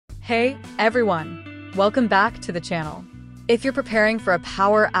Hey, everyone! Welcome back to the channel. If you're preparing for a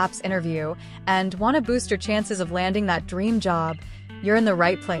PowerApps interview and want to boost your chances of landing that dream job, you're in the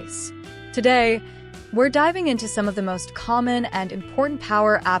right place. Today, we're diving into some of the most common and important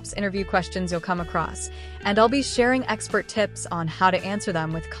PowerApps interview questions you'll come across, and I'll be sharing expert tips on how to answer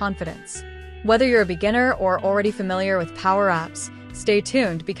them with confidence. Whether you're a beginner or already familiar with PowerApps, stay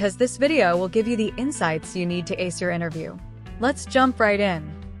tuned because this video will give you the insights you need to ace your interview. Let's jump right in.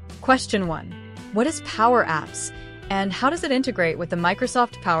 Question 1. What is PowerApps, and how does it integrate with the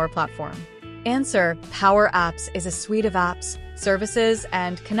Microsoft Power Platform? Answer: PowerApps is a suite of apps, services,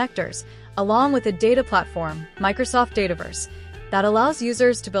 and connectors, along with a data platform, Microsoft Dataverse, that allows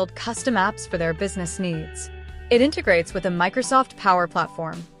users to build custom apps for their business needs. It integrates with the Microsoft Power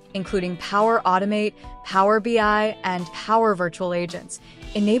Platform, including Power Automate, Power BI, and Power Virtual Agents,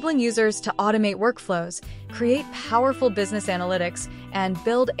 enabling users to automate workflows, create powerful business analytics, and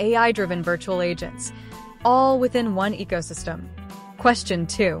build AI-driven virtual agents, all within one ecosystem. Question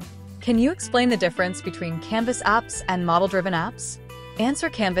 2. Can you explain the difference between Canvas apps and model-driven apps? Answer: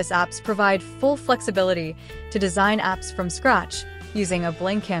 Canvas apps provide full flexibility to design apps from scratch using a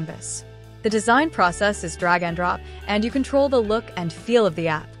blank canvas. The design process is drag and drop, and you control the look and feel of the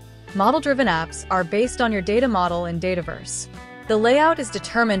app. Model-driven apps are based on your data model in Dataverse. The layout is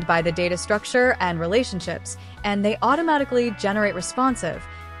determined by the data structure and relationships, and they automatically generate responsive,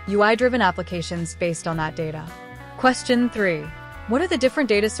 UI-driven applications based on that data. Question 3. What are the different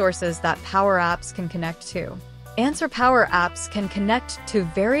data sources that PowerApps can connect to? Answer: PowerApps can connect to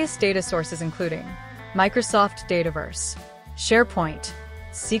various data sources including Microsoft Dataverse, SharePoint,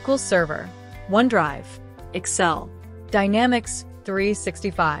 SQL Server, OneDrive, Excel, Dynamics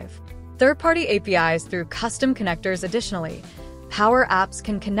 365, third-party APIs through custom connectors. Additionally, PowerApps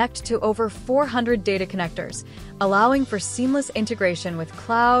can connect to over 400 data connectors, allowing for seamless integration with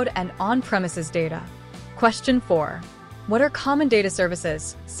cloud and on-premises data. Question 4. What are common data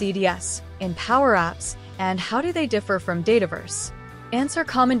services, CDS, in PowerApps, and how do they differ from Dataverse? Answer: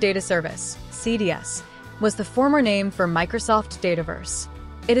 Common Data Service, CDS, was the former name for Microsoft Dataverse.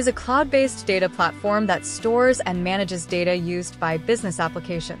 It is a cloud-based data platform that stores and manages data used by business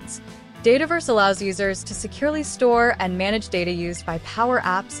applications. Dataverse allows users to securely store and manage data used by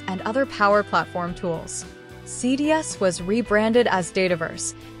PowerApps and other Power Platform tools. CDS was rebranded as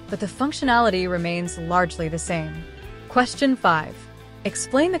Dataverse, but the functionality remains largely the same. Question 5.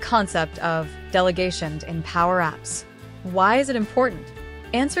 Explain the concept of delegation in PowerApps. Why is it important?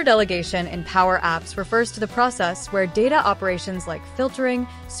 Answer: Delegation in PowerApps refers to the process where data operations like filtering,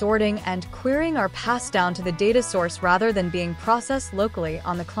 sorting, and querying are passed down to the data source rather than being processed locally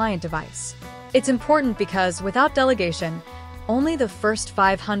on the client device. It's important because without delegation, only the first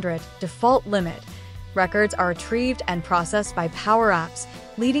 500 default limit records are retrieved and processed by PowerApps,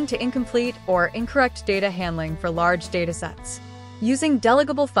 leading to incomplete or incorrect data handling for large datasets. Using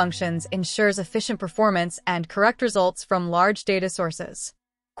delegable functions ensures efficient performance and correct results from large data sources.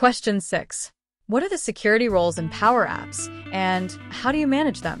 Question 6. What are the security roles in PowerApps, and how do you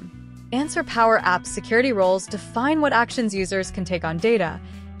manage them? Answer: PowerApps security roles define what actions users can take on data,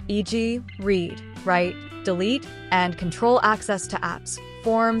 e.g., read, write, delete, and control access to apps,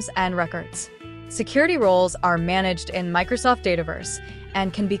 forms, and records. Security roles are managed in Microsoft Dataverse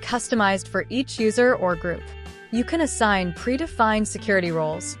and can be customized for each user or group. You can assign predefined security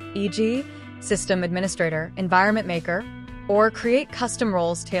roles, e.g., System Administrator, Environment Maker, or create custom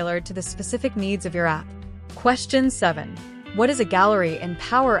roles tailored to the specific needs of your app. Question 7. What is a gallery in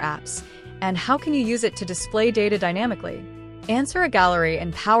PowerApps, and how can you use it to display data dynamically? Answer: A gallery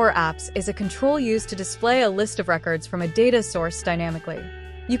in PowerApps is a control used to display a list of records from a data source dynamically.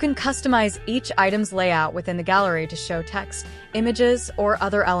 You can customize each item's layout within the gallery to show text, images, or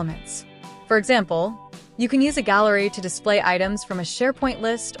other elements. For example, you can use a gallery to display items from a SharePoint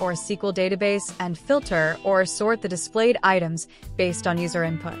list or a SQL database and filter or sort the displayed items based on user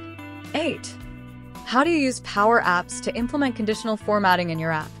input. 8. How do you use PowerApps to implement conditional formatting in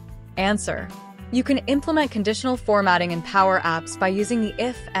your app? Answer: You can implement conditional formatting in PowerApps by using the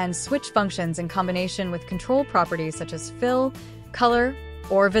if and switch functions in combination with control properties such as fill, color,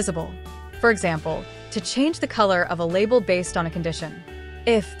 or visible. For example, to change the color of a label based on a condition.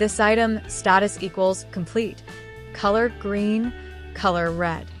 If this item status equals complete, color green, color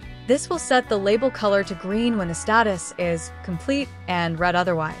red. This will set the label color to green when the status is complete and red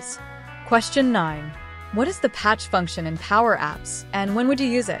otherwise. Question 9. What is the patch function in PowerApps, and when would you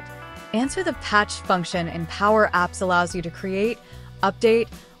use it? Answer: The patch function in PowerApps allows you to create, update,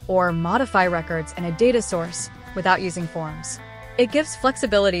 or modify records in a data source without using forms. It gives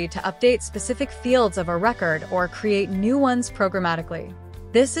flexibility to update specific fields of a record or create new ones programmatically.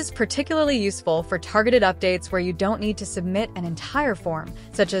 This is particularly useful for targeted updates where you don't need to submit an entire form,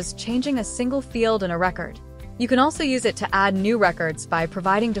 such as changing a single field in a record. You can also use it to add new records by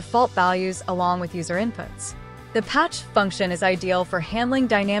providing default values along with user inputs. The patch function is ideal for handling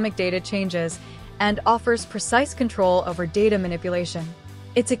dynamic data changes and offers precise control over data manipulation.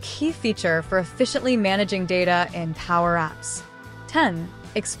 It's a key feature for efficiently managing data in PowerApps. 10.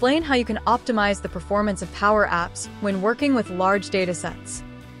 Explain how you can optimize the performance of PowerApps when working with large datasets.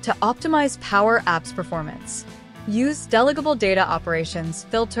 To optimize PowerApps performance, use delegable data operations,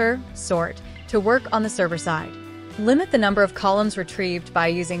 filter, sort, to work on the server side. Limit the number of columns retrieved by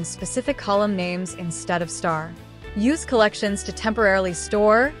using specific column names instead of star. Use collections to temporarily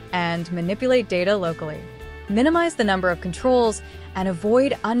store and manipulate data locally. Minimize the number of controls and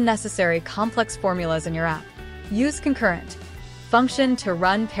avoid unnecessary complex formulas in your app. Use concurrent function to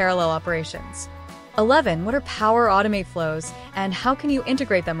run parallel operations. 11. What are Power Automate flows and how can you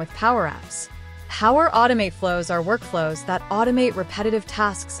integrate them with PowerApps? Power Automate flows are workflows that automate repetitive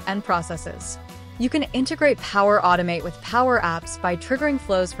tasks and processes. You can integrate Power Automate with PowerApps by triggering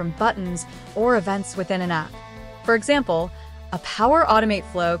flows from buttons or events within an app. For example, a Power Automate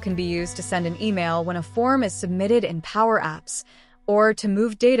flow can be used to send an email when a form is submitted in PowerApps or to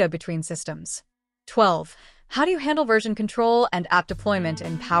move data between systems. 12. How do you handle version control and app deployment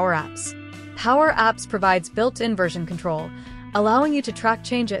in PowerApps? PowerApps provides built-in version control, allowing you to track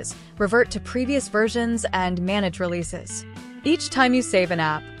changes, revert to previous versions, and manage releases. Each time you save an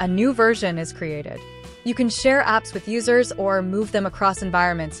app, a new version is created. You can share apps with users or move them across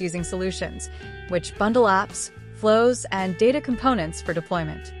environments using solutions, which bundle apps, flows, and data components for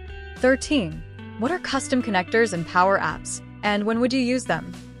deployment. 13. What are custom connectors in PowerApps, and when would you use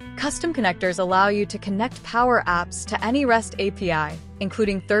them? Custom connectors allow you to connect PowerApps to any REST API,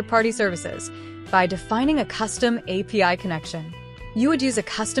 including third-party services, by defining a custom API connection. You would use a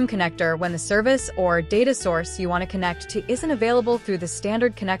custom connector when the service or data source you want to connect to isn't available through the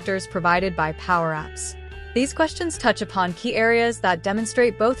standard connectors provided by PowerApps. These questions touch upon key areas that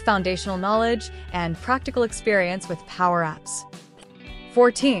demonstrate both foundational knowledge and practical experience with PowerApps.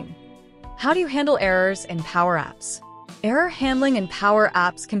 14. How do you handle errors in PowerApps? Error handling in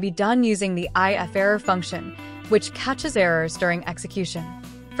PowerApps can be done using the if_error function, which catches errors during execution.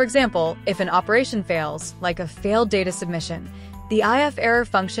 For example, if an operation fails, like a failed data submission, the if_error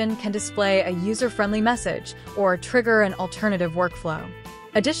function can display a user-friendly message or trigger an alternative workflow.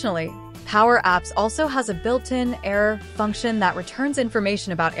 Additionally, PowerApps also has a built-in error function that returns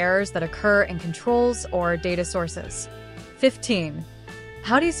information about errors that occur in controls or data sources. 15.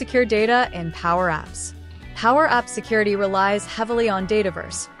 How do you secure data in PowerApps? PowerApps security relies heavily on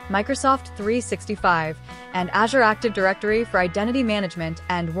Dataverse, Microsoft 365, and Azure Active Directory for identity management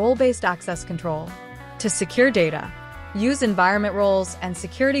and role-based access control. To secure data, use environment roles and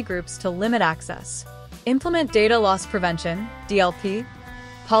security groups to limit access. Implement data loss prevention, DLP,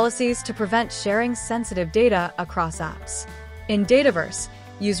 policies to prevent sharing sensitive data across apps. In Dataverse,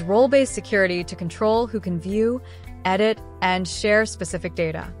 use role-based security to control who can view, edit, and share specific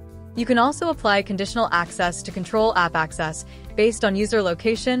data. You can also apply conditional access to control app access based on user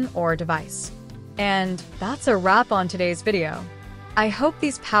location or device. And that's a wrap on today's video. I hope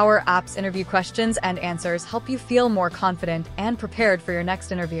these PowerApps interview questions and answers help you feel more confident and prepared for your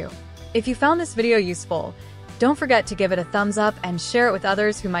next interview. If you found this video useful, don't forget to give it a thumbs up and share it with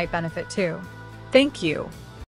others who might benefit too. Thank you.